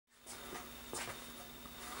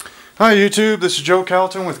Hi YouTube, this is Joe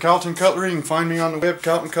Calton with Calton Cutlery. You can find me on the web,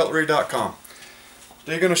 caltoncutlery.com.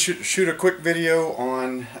 Today I'm going to shoot a quick video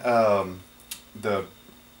on the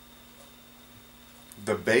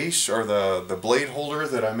base or the blade holder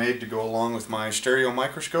that I made to go along with my stereo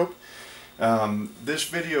microscope. This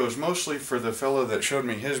video is mostly for the fellow that showed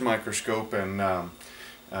me his microscope, and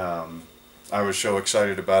I was so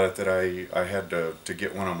excited about it that I had to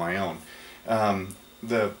get one on my own.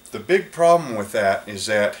 The big problem with that is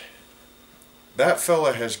that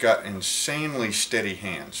fella has got insanely steady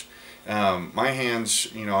hands. My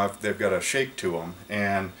hands, you know, they've got a shake to them,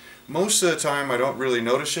 and most of the time I don't really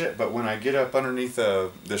notice it, but when I get up underneath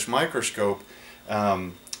this microscope,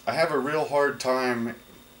 I have a real hard time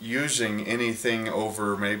using anything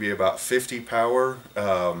over maybe about 50 power.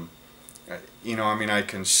 You know, I mean, I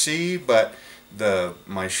can see, but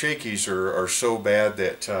my shakies are so bad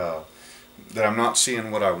that I'm not seeing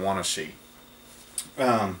what I want to see.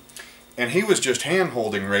 And he was just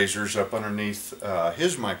hand-holding razors up underneath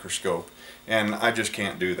his microscope, and I just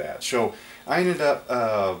can't do that. So I ended up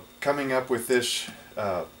coming up with this,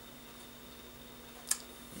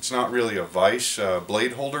 it's not really a vise,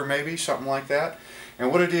 blade holder maybe, something like that.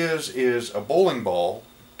 And what it is a bowling ball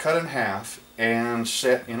cut in half and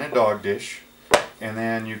set in a dog dish, and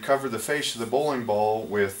then you cover the face of the bowling ball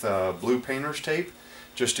with blue painter's tape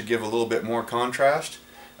just to give a little bit more contrast.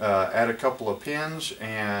 Add a couple of pins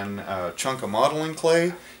and a chunk of modeling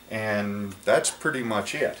clay, and that's pretty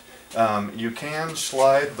much it. You can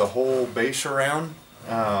slide the whole base around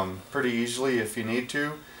pretty easily if you need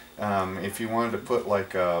to. If you wanted to put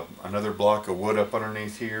like another block of wood up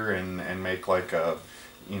underneath here and make like a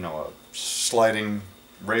sliding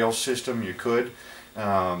rail system, you could.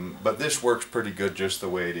 But this works pretty good just the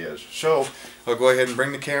way it is. So I'll go ahead and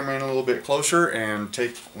bring the camera in a little bit closer and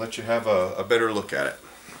let you have a better look at it.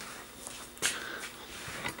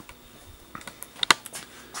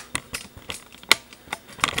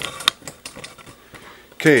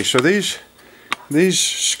 Okay, so these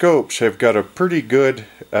scopes have got a pretty good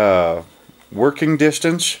working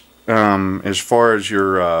distance as far as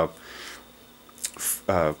your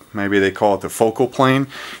maybe they call it the focal plane.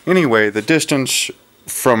 Anyway, the distance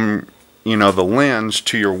from the lens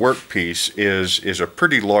to your workpiece is a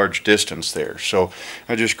pretty large distance there. So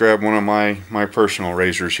I just grabbed one of my personal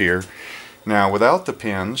razors here. Now without the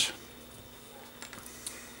pins,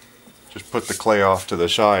 just put the clay off to the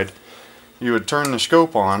side. You would turn the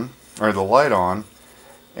scope on, or the light on,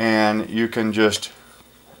 and you can just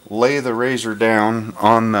lay the razor down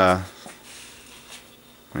on the,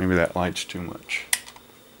 maybe that light's too much.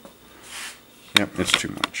 Yep, it's too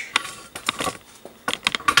much.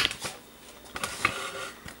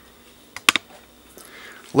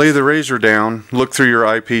 Lay the razor down, look through your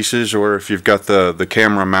eyepieces, or if you've got the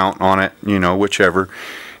camera mount on it, whichever,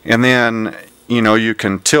 and then you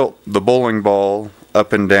can tilt the bowling ball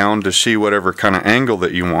up and down to see whatever kind of angle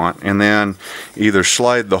that you want, and then either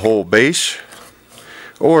slide the whole base,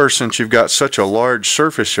 or since you've got such a large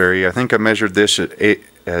surface area, I think I measured this as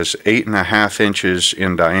 8.5 inches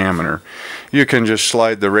in diameter, you can just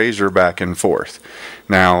slide the razor back and forth.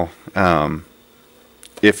 Now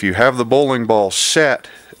if you have the bowling ball set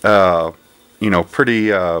pretty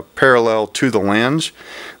parallel to the lens,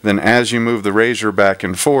 then as you move the razor back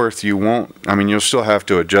and forth, you'll still have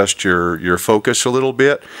to adjust your focus a little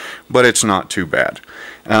bit, but it's not too bad.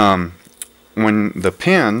 When the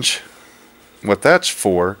pins, what that's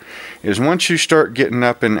for is once you start getting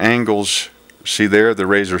up in angles, see there, the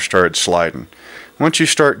razor started sliding. Once you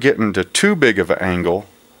start getting to too big of an angle,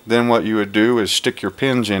 then what you would do is stick your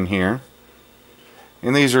pins in here,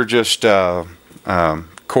 and these are just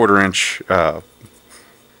 1/4 inch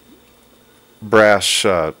brass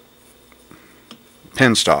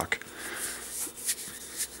pin stock,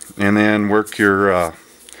 and then work your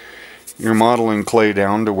modeling clay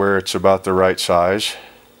down to where it's about the right size.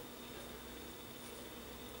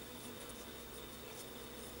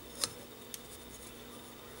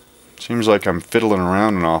 Seems like I'm fiddling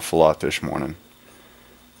around an awful lot this morning.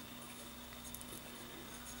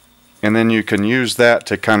 And then you can use that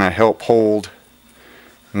to kind of help hold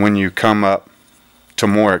when you come up to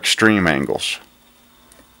more extreme angles.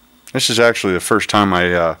 This is actually the first time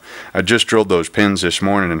I just drilled those pins this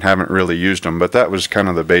morning and haven't really used them, but that was kind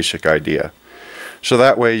of the basic idea. So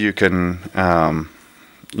that way you can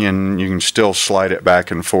still slide it back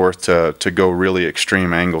and forth to go really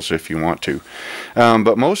extreme angles if you want to.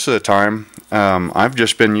 But most of the time I've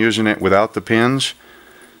just been using it without the pins.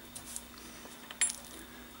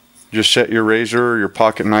 Just set your razor or your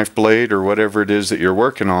pocket knife blade or whatever it is that you're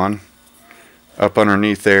working on up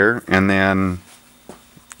underneath there, and then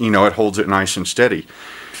it holds it nice and steady.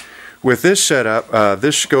 With this setup,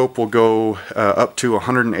 this scope will go up to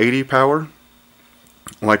 180 power.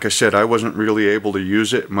 Like I said, I wasn't really able to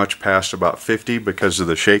use it much past about 50 because of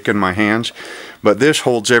the shake in my hands, but this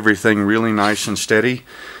holds everything really nice and steady.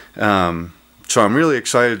 So I'm really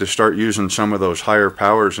excited to start using some of those higher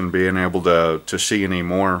powers and being able to see any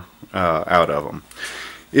more out of them.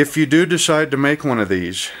 If you do decide to make one of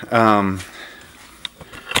these, when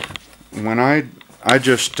I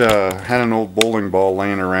just had an old bowling ball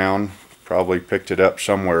laying around, probably picked it up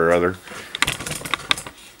somewhere or other,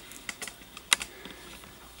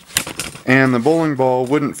 and the bowling ball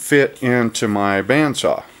wouldn't fit into my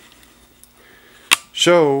bandsaw.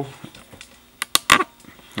 So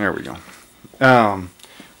there we go.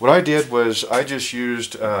 What I did was I just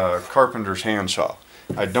used carpenter's handsaw.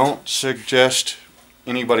 I don't suggest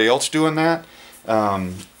anybody else doing that.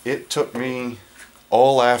 It took me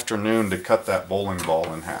all afternoon to cut that bowling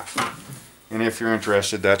ball in half. And if you're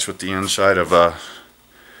interested, that's what the inside of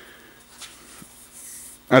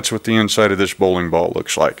this bowling ball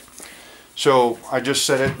looks like. So I just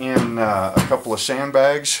set it in a couple of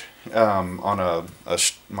sandbags on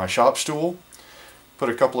my shop stool. Put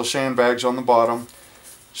a couple of sandbags on the bottom,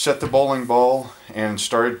 set the bowling ball, and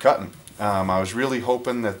started cutting. I was really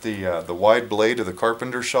hoping that the wide blade of the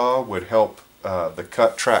carpenter saw would help the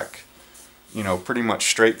cut track, you know, pretty much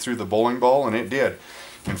straight through the bowling ball, and it did.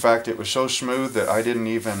 In fact, it was so smooth that I didn't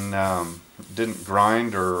even didn't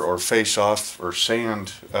grind or face off or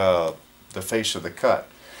sand the face of the cut.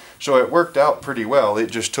 So it worked out pretty well.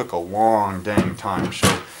 It just took a long dang time.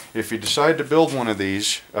 So if you decide to build one of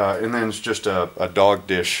these, and then it's just a dog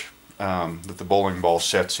dish that the bowling ball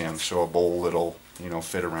sets in, so a bowl that'll, you know,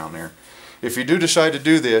 fit around there. If you do decide to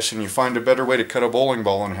do this and you find a better way to cut a bowling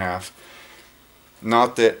ball in half,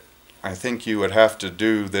 not that I think you would have to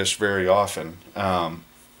do this very often.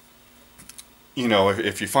 You know,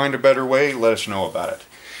 if you find a better way, let us know about it.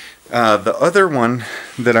 The other one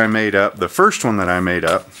that I made up, the first one that I made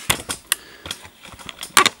up,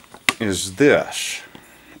 is this.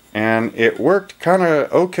 And it worked kind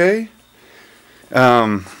of okay.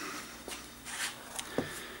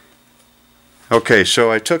 Okay,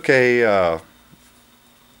 so I took a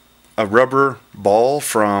rubber ball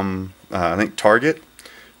from, I think, Target,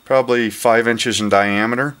 probably 5 inches in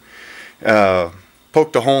diameter.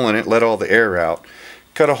 Poked a hole in it, let all the air out.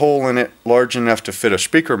 Cut a hole in it large enough to fit a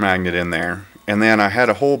speaker magnet in there. And then I had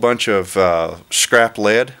a whole bunch of scrap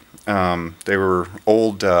lead. They were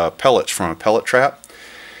old pellets from a pellet trap.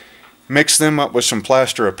 Mixed them up with some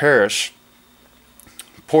plaster of Paris.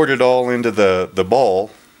 Poured it all into the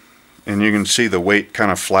ball. And you can see the weight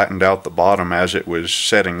kind of flattened out the bottom as it was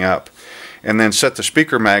setting up. And then set the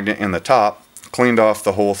speaker magnet in the top. Cleaned off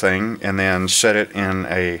the whole thing. And then set it in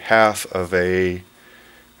a half of I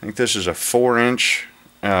think this is a 4-inch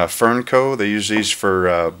Fernco. They use these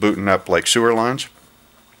for booting up like sewer lines.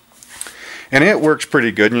 And it works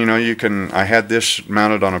pretty good. You know, I had this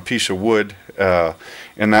mounted on a piece of wood,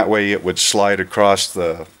 and that way it would slide across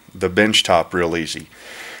the bench top real easy.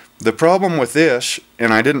 The problem with this,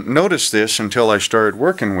 and I didn't notice this until I started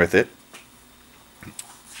working with it,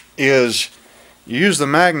 is you use the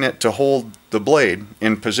magnet to hold the blade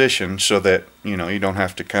in position so that, you know, you don't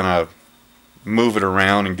have to kind of move it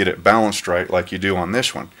around and get it balanced right like you do on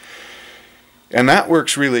this one. And that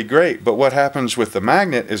works really great, but what happens with the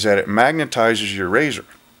magnet is that it magnetizes your razor.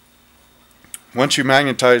 Once you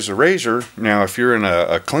magnetize the razor, now if you're in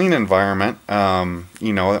a clean environment,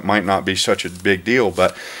 you know, it might not be such a big deal,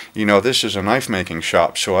 but, you know, this is a knife making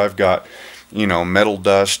shop, so I've got, you know, metal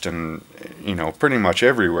dust and, you know, pretty much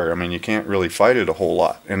everywhere. I mean, you can't really fight it a whole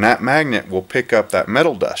lot. And that magnet will pick up that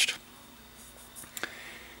metal dust.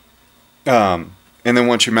 And then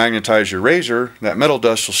once you magnetize your razor, that metal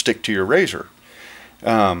dust will stick to your razor.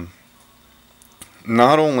 Not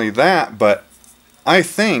only that, but I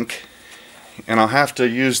think, and I'll have to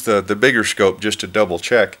use the bigger scope just to double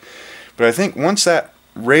check, but I think once that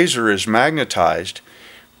razor is magnetized,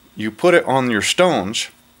 you put it on your stones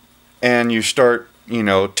and you start, you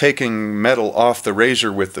know, taking metal off the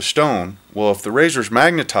razor with the stone. Well, if the razor's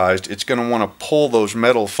magnetized, it's going to want to pull those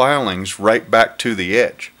metal filings right back to the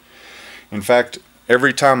edge. In fact,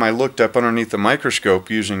 every time I looked up underneath the microscope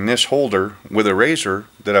using this holder with a razor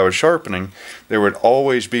that I was sharpening, there would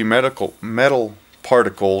always be metal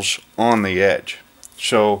particles on the edge.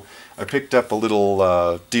 So I picked up a little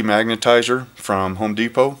demagnetizer from Home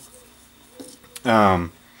Depot.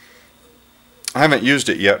 I haven't used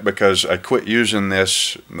it yet because I quit using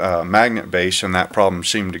this magnet base and that problem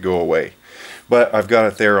seemed to go away. but I've got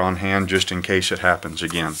it there on hand just in case it happens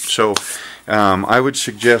again. So I would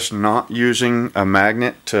suggest not using a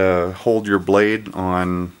magnet to hold your blade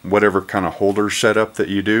on whatever kind of holder setup that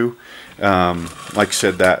you do. Like I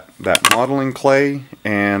said, that modeling clay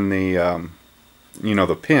and the you know,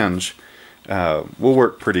 the pins will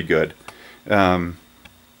work pretty good. I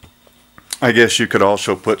guess you could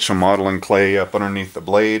also put some modeling clay up underneath the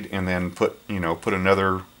blade and then put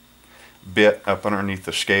another bit up underneath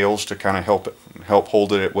the scales to kind of help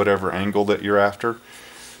hold it at whatever angle that you're after.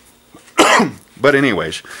 But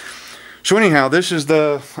anyways, so anyhow, this is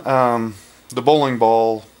the bowling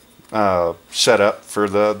ball setup for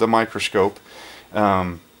the microscope.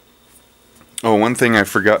 Oh, one thing I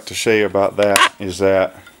forgot to say about that is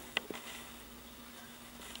that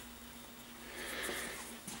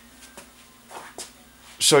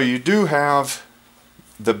so you do have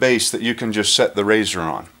the base that you can just set the razor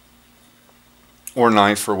on, or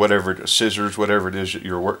knife, or whatever it is, scissors, whatever it is that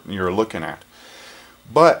you're looking at.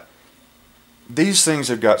 But these things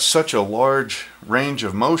have got such a large range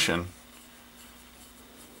of motion.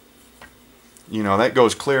 You know, that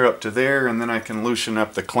goes clear up to there, and then I can loosen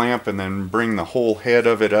up the clamp and then bring the whole head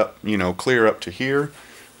of it up, you know, clear up to here.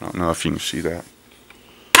 I don't know if you can see that.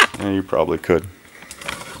 Yeah, you probably could.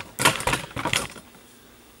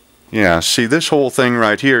 Yeah, see this whole thing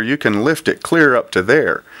right here, you can lift it clear up to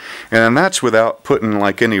there. And that's without putting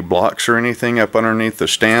like any blocks or anything up underneath the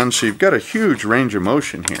stand, so you've got a huge range of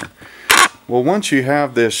motion here. Well, once you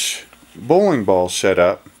have this bowling ball set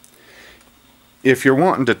up, if you're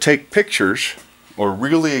wanting to take pictures or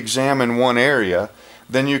really examine one area,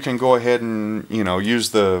 then you can go ahead and, you know,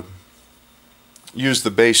 use the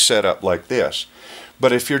base setup like this.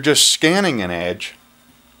 But if you're just scanning an edge,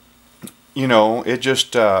 you know, it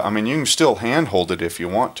just, I mean, you can still hand hold it if you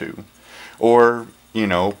want to, or, you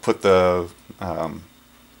know, put the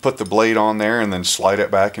blade on there and then slide it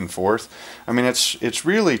back and forth. I mean, it's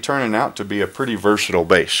really turning out to be a pretty versatile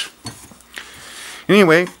base.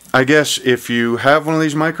 Anyway, I guess if you have one of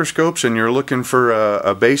these microscopes and you're looking for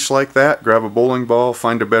a base like that, grab a bowling ball,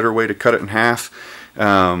 find a better way to cut it in half.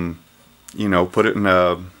 You know, put it in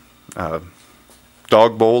a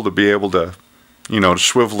dog bowl to be able to, you know, to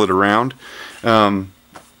swivel it around,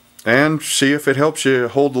 and see if it helps you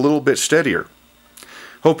hold a little bit steadier.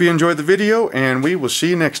 Hope you enjoyed the video, and we will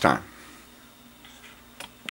see you next time.